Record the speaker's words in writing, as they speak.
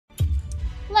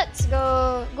Let's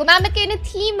go. Gumamit kayo ng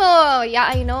Timo.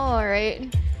 Yeah, I know, right?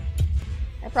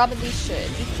 I probably should.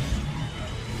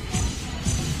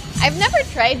 I've never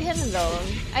tried him though.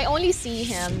 I only see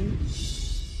him.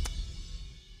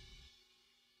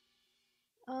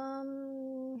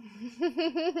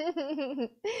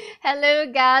 Hello,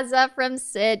 Gaza from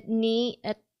Sydney,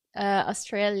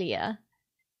 Australia.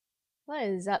 What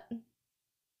is up?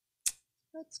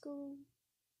 Let's go.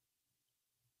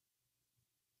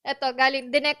 Eto,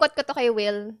 galing, dinekwat ko to kay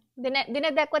Will.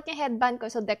 Dinedekwat niya headband ko,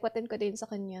 so dekwatin ko din sa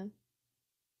kanya.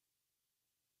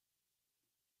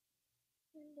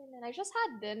 And then I just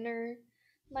had dinner.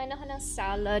 Kumain ako ng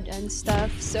salad and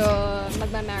stuff, so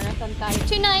magma-marathon tayo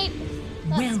tonight.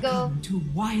 Let's go. Welcome to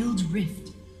Wild Rift.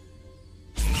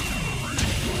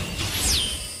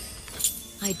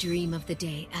 I dream of the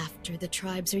day after the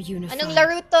tribes are unified. Anong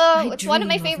laro to? It's one of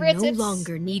my favorites. No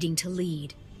longer needing to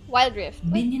lead. Wild Rift.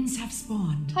 Minions have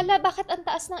spawned. Hala, bakit ang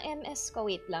taas ng MS ko?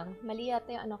 Wait lang. Mali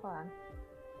yata yung ano ko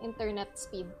internet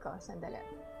speed ko. Sandali.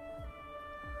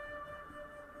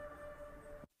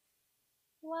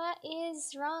 What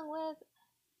is wrong with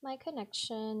my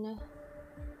connection?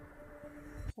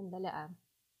 Sandali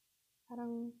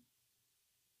Parang...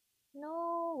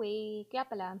 No way. Kaya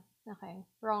pala. Okay.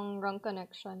 Wrong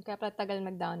connection. Kaya pala tagal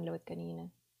mag-download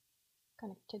kanina.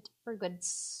 Connected for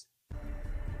goods.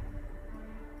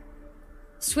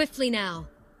 Swiftly now.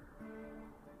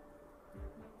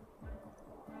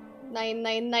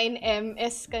 999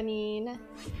 MS kanina.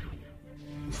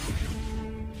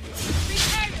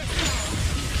 Prepare yourself.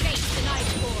 Face the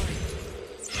Nightborn.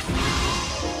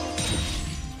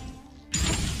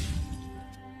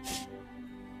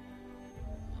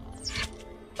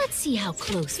 Let's see how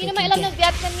close we Sino can may alam get. ng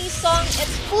Vietnamese song?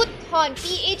 It's Phuthon.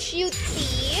 P-H-U-T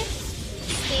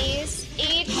space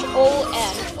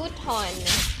H-O-N. Phuthon.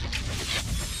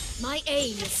 My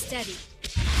aim is steady.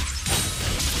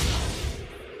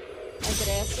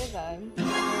 Aggressive,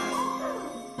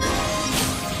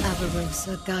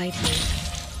 Avarosa, guide me.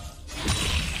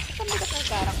 Saan bigat ng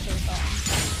character to?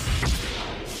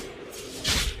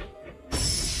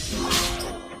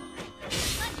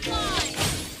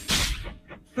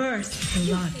 First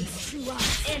blood.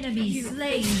 Enemy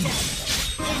slain.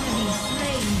 Enemy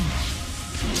slain.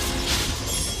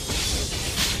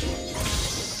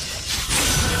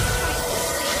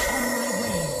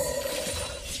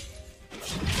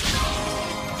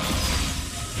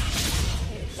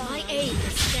 My aim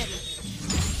is steady.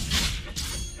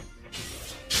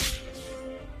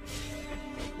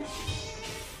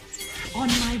 On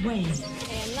my way.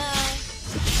 Ayan na.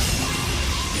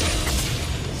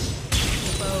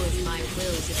 The bow is my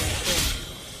will to perform.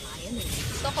 I am it.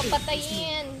 Gusto ko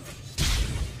patayin.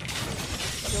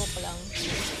 Joke lang.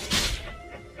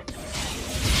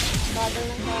 Bagal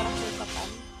ng character ka pa.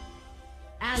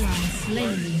 Ally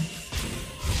slain.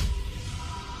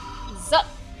 Zup!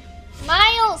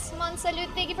 Miles!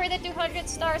 Monsalute, thank you for the 200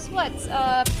 stars. What's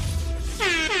up?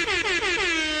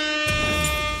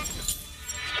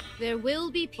 There will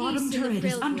be peace Bottom in the turret is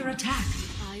Frill under World. attack.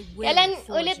 I will Kailan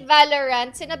forge ulit it.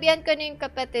 Valorant? Sinabihan ko na yung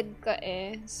kapatid ko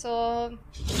So,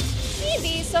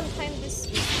 maybe sometime this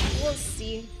week. We'll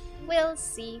see. We'll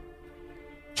see.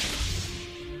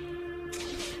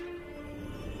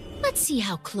 Let's see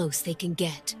how close they can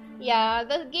get. Yeah,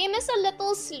 the game is a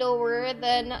little slower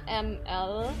than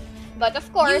ML. But of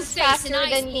course, You face faster an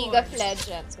than ice League of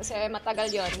Legends. Kasi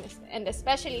matagal yon, and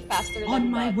especially faster On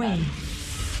than my Dota. way.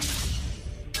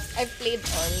 I've played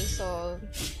all, so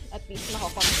at least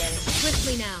mako-compare.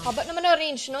 Swiftly now. Haba naman ang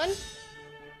range nun.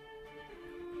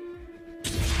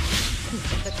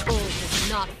 The cold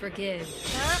does not forgive.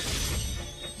 Ha?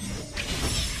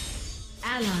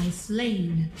 Ally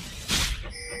slain.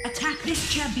 Attack this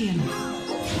champion.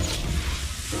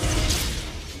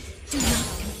 Do not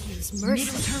confuse Middle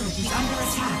mercy. turret is under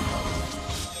attack.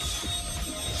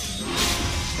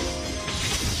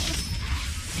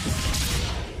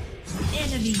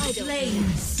 Enemy slain.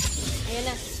 Ayun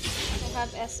na. I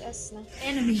have SS na.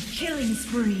 Enemy killing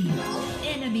spree.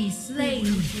 Enemy slain.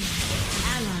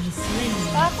 Ally slain.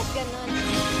 Bakit ganun?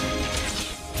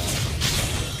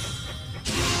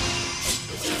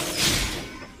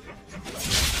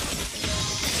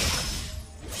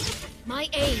 My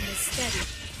aim is steady.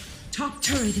 Top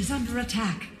turret is under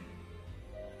attack.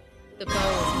 The bow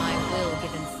is my will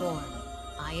given form.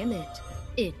 I am it.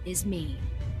 It is me.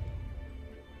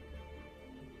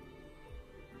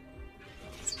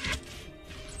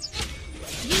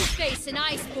 You face an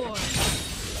iceborne.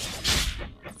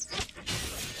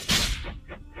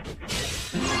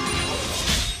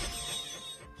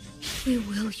 We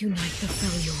will unite the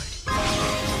Freljord.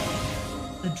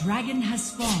 The dragon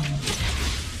has spawned.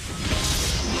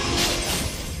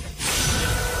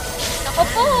 Ako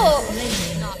po!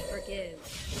 Not forgive.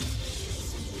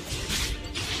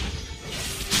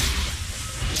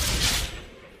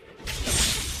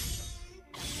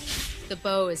 The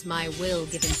bow is my will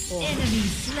given form. Enemy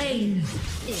slain.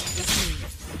 It is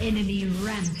me. Enemy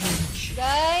rampage.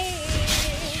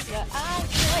 Guys!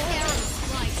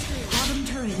 Bottom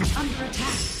turret is under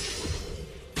attack.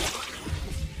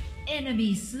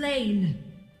 Enemy slain.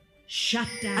 Shut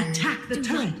down. Attack the Do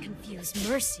turret. not confuse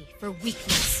mercy for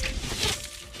weakness.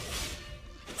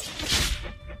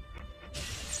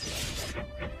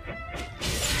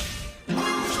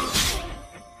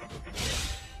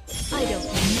 I don't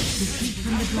Retreat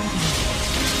from the dragon.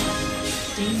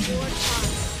 Danger.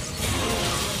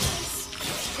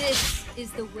 This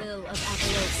is the will of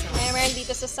Alodia. May meron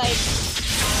dito sa side.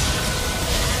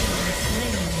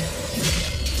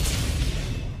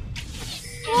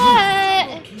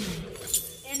 What?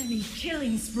 Enemy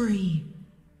killing spree.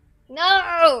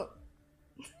 No!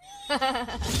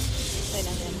 Okay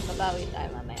lang yan. Babawi tayo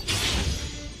mamaya.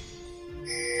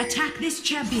 Attack this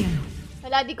champion.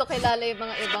 Wala, di ko kilala yung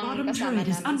mga ibang Bottom kasama turret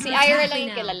is namin. under Si Ira attack lang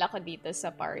yung now. kilala ko dito sa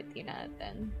party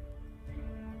natin.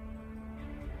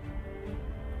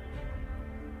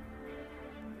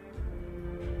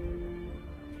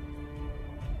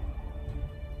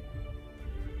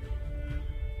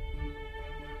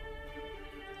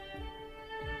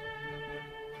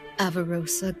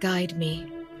 Avarosa, guide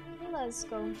me. Let's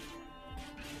go.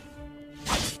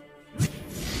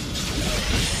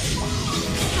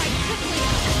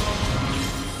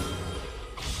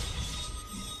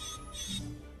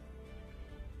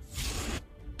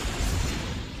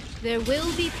 There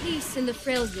will be peace in the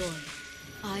Freljord.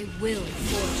 I will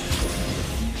forge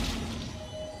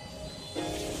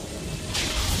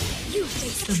it. You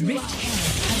face The true rift light.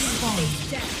 herald has fallen.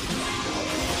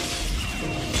 Death.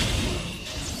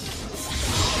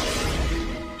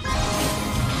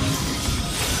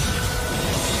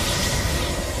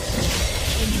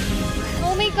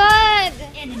 Oh my god!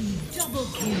 Enemy double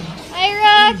kill.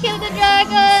 Ira, kill the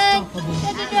dragon! Unstoppable.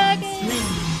 Kill the Ally dragon! slain.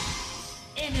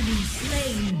 Enemy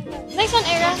slain. Nice one,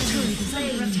 Ira! Turret is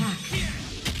under attack.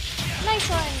 Nice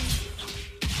one!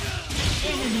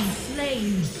 Enemy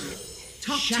slain.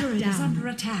 Top turret is under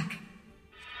attack.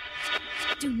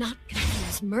 Do not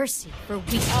confuse mercy for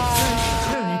weakness.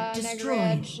 Turret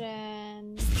destroyed.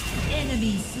 Nag-regen.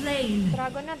 Enemy slain.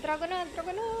 Dragon na, dragon na,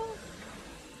 dragon na!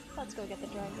 Let's go get the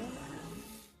dragon.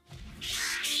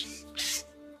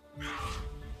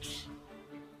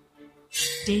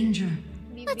 Danger.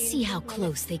 Let's see how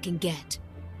close they can get.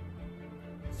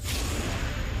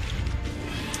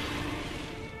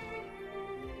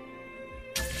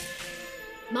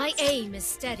 My aim is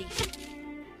steady.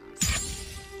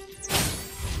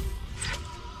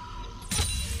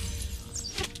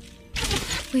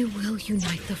 We will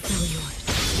unite the Freljord.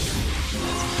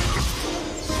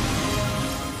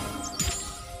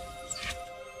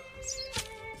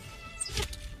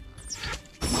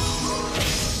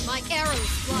 My arrows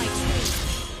fly true.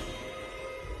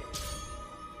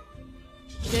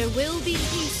 There will be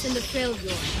peace in the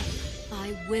Freljord.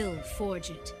 I will forge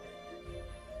it.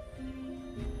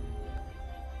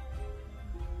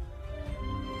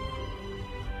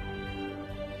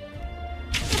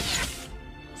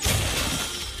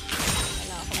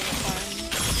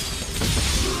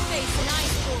 Face an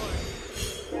iceborne.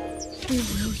 We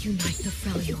will unite the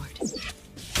Freljord.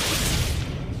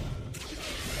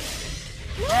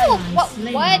 No! What,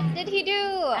 slain. what did he do?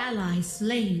 Ally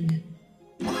slain.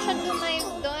 Siya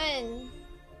dumive dun.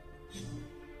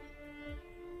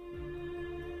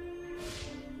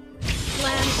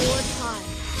 Plan or time.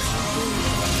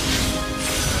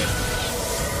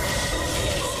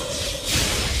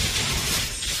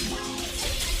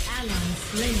 Ally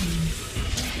slain.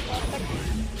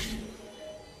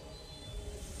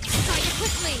 Strike it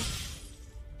quickly.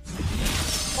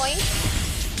 Point.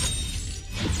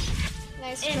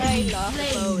 Nice try, Enemy Lux.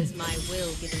 Bow slain. is my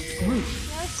will given form. Group.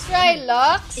 Nice try,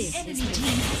 Lux. It Enemy is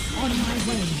team on my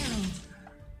way.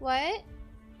 What?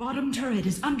 Bottom turret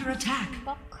is under attack.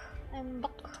 Buck. I'm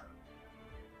buck.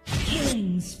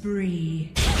 Killing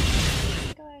spree.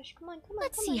 Gosh, come on, come on,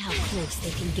 Let's come see on, how come on. close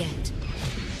they can get.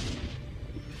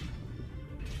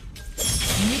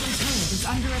 Middle turret is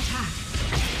under attack.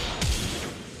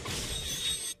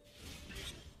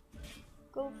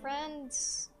 Go,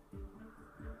 friends.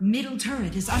 Middle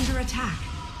turret is under attack.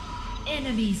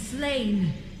 Enemy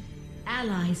slain.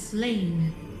 Ally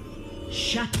slain.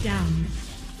 Shut down.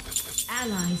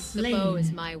 Ally The slain. bow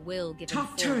is my will given Top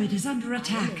form. turret is under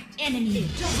attack. Enemy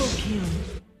double kill.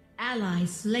 Ally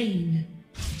slain.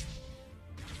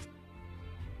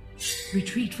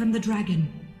 Retreat from the dragon.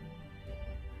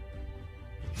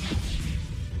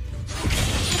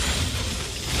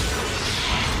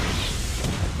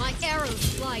 My arrows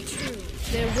fly true.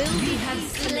 There will be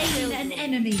Slain an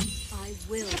enemy. I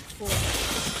will fall.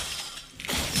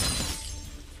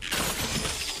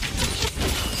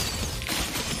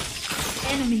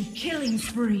 Enemy killing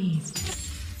spree.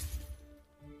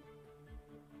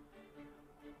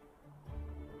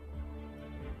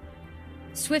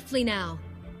 Swiftly now.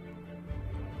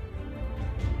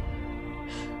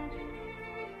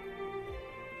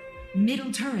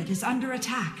 Middle turret is under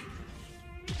attack.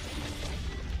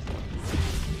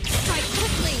 Strike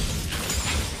quickly!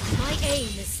 My aim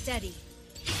is steady.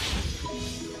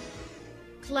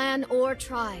 Clan or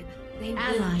tribe, they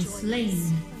Ally will join slain.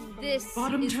 us. This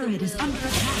Bottom is turret the is will under of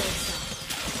attack.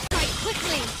 Strike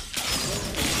quickly!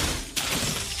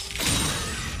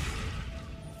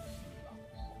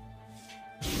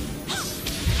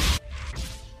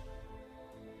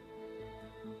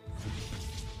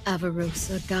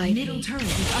 Avarosa, guide Middle me. turret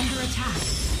is under attack.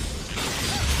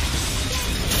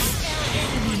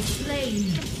 Enemy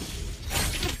slain.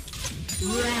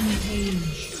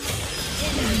 Rampage.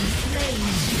 Enemy slain.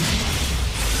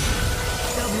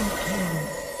 Double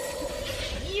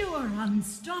kill. You are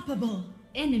unstoppable.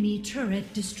 Enemy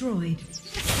turret destroyed.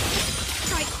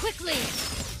 Strike quickly!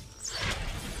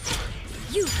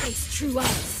 You face true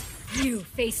ice. You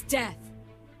face death.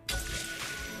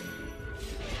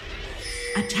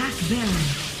 Attack Baron.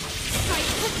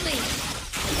 Strike quickly!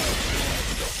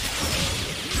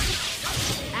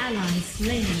 Ally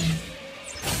slain.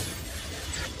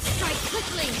 Strike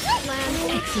quickly! Plan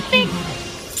Executed.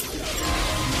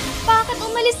 Bakit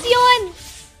umalis yun?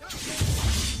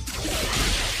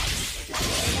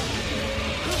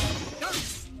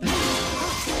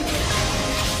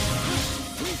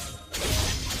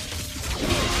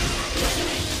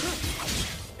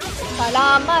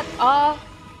 Salamat,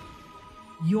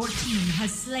 Your team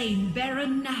has slain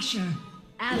Baron Nashor.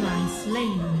 Ally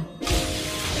slain.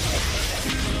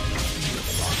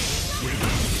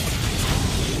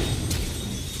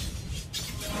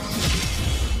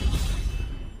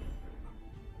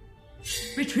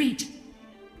 Retreat.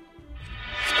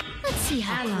 Let's see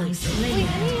how Ally close. slain.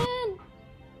 Ayan.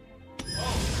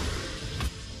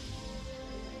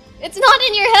 It's not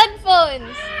in your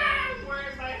headphones!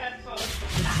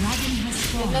 The dragon has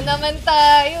Na fallen. naman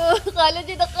tayo. Kala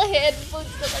di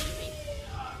naka-headphones na kasi.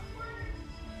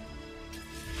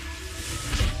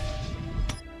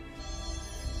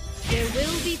 There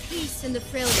will be peace in the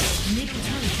Freljord. Middle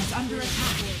turret is under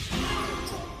attack.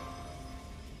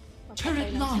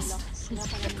 Turret lost.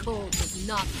 The cold does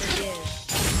not forgive.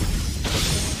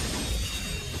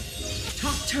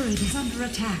 Top turret is under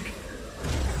attack.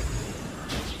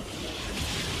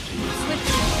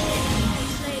 Swiftly.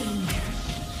 Slain.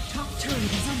 Top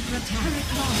turret is under attack. Turret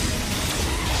lost.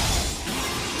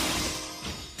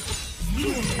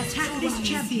 You attack this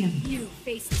champion. You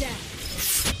face death.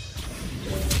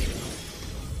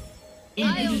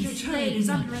 Enemy turret is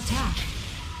under attack.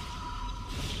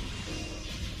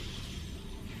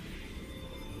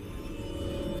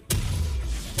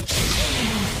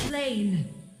 Enemy slain.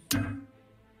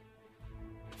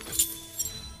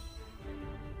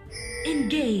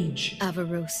 Engage.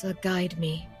 Avarosa, guide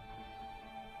me.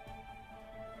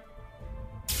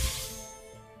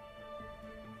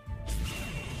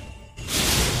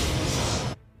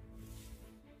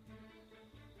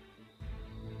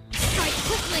 Strike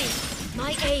quickly!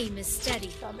 My aim is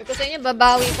steady. Sabi ko sa inyo,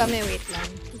 babawi kami. Wait lang.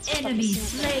 Enemy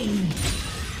slain.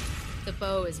 The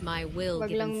bow is my will Wag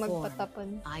lang given form. magpatapon.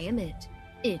 I am it.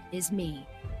 It is me.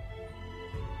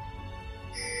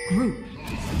 Group.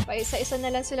 Pa-isa-isa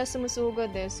na lang sila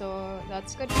sumusugod eh. So,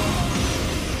 that's good.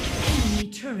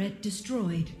 Enemy turret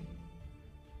destroyed.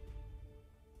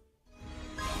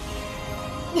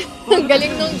 Ang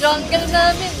galing nung jungle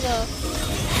namin, no?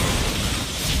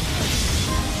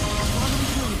 Bottom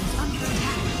turret is under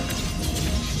attack.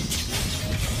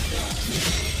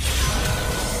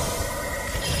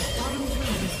 Bottom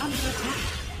turret is under attack.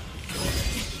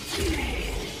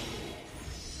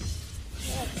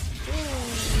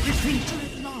 Retreat.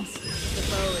 Turret lost. The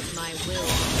bow is my will.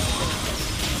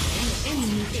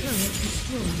 Enemy turret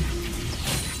destroyed.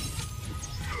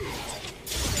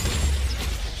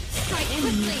 Strike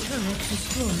Enemy quickly! turret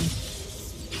destroyed.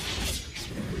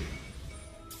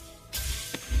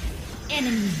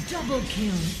 Enemy double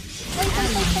kill.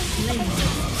 Ally slain.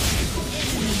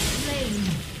 Enemy slain.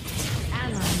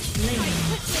 Ally slain.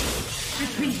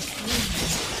 Retreat.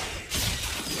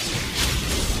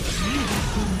 You have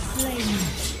been slain.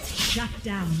 Shut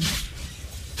down.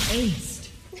 Aced.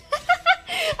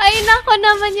 I Ay, nako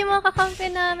naman yung mga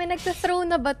kakampi namin. Nagta-throw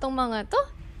na ba tong mga to?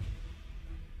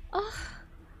 Oh.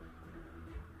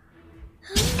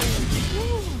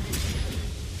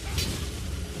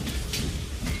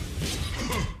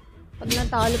 Pag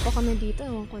natalo pa kami dito,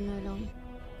 ewan ko na lang.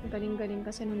 Galing-galing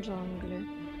kasi ng jungler.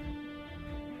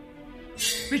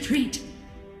 Retreat.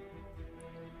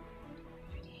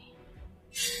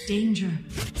 Danger.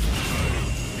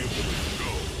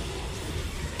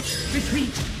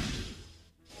 Retreat.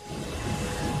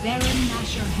 Baron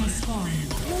Nashor has spawned.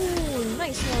 Ooh,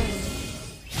 nice one.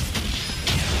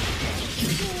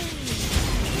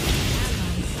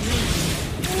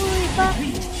 Uy, back.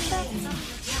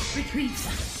 Retreat.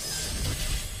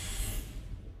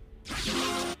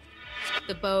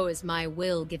 The bow is my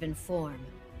will given form.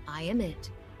 I am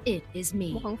it. It is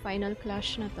me. Mukhang final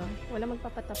clash na to. Wala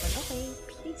magpapatapan. Okay,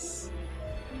 please.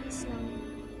 Please lang.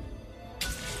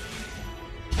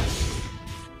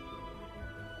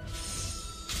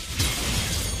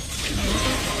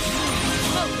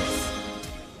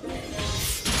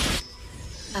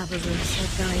 Avarice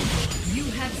will guide me. You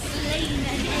have slain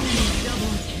an enemy.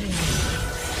 Double kill.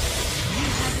 You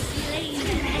have slain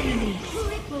an enemy.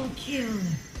 Triple kill.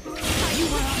 You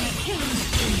are on a killing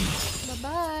spree.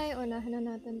 Bye-bye. Unahin na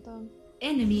natin to.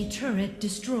 Enemy turret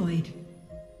destroyed.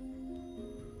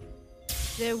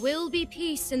 There will be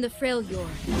peace in the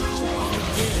Freljord.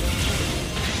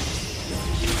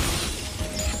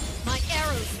 My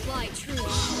arrows fly true.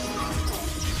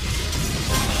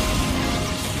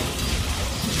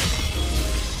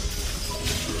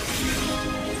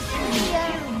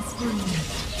 Yeah.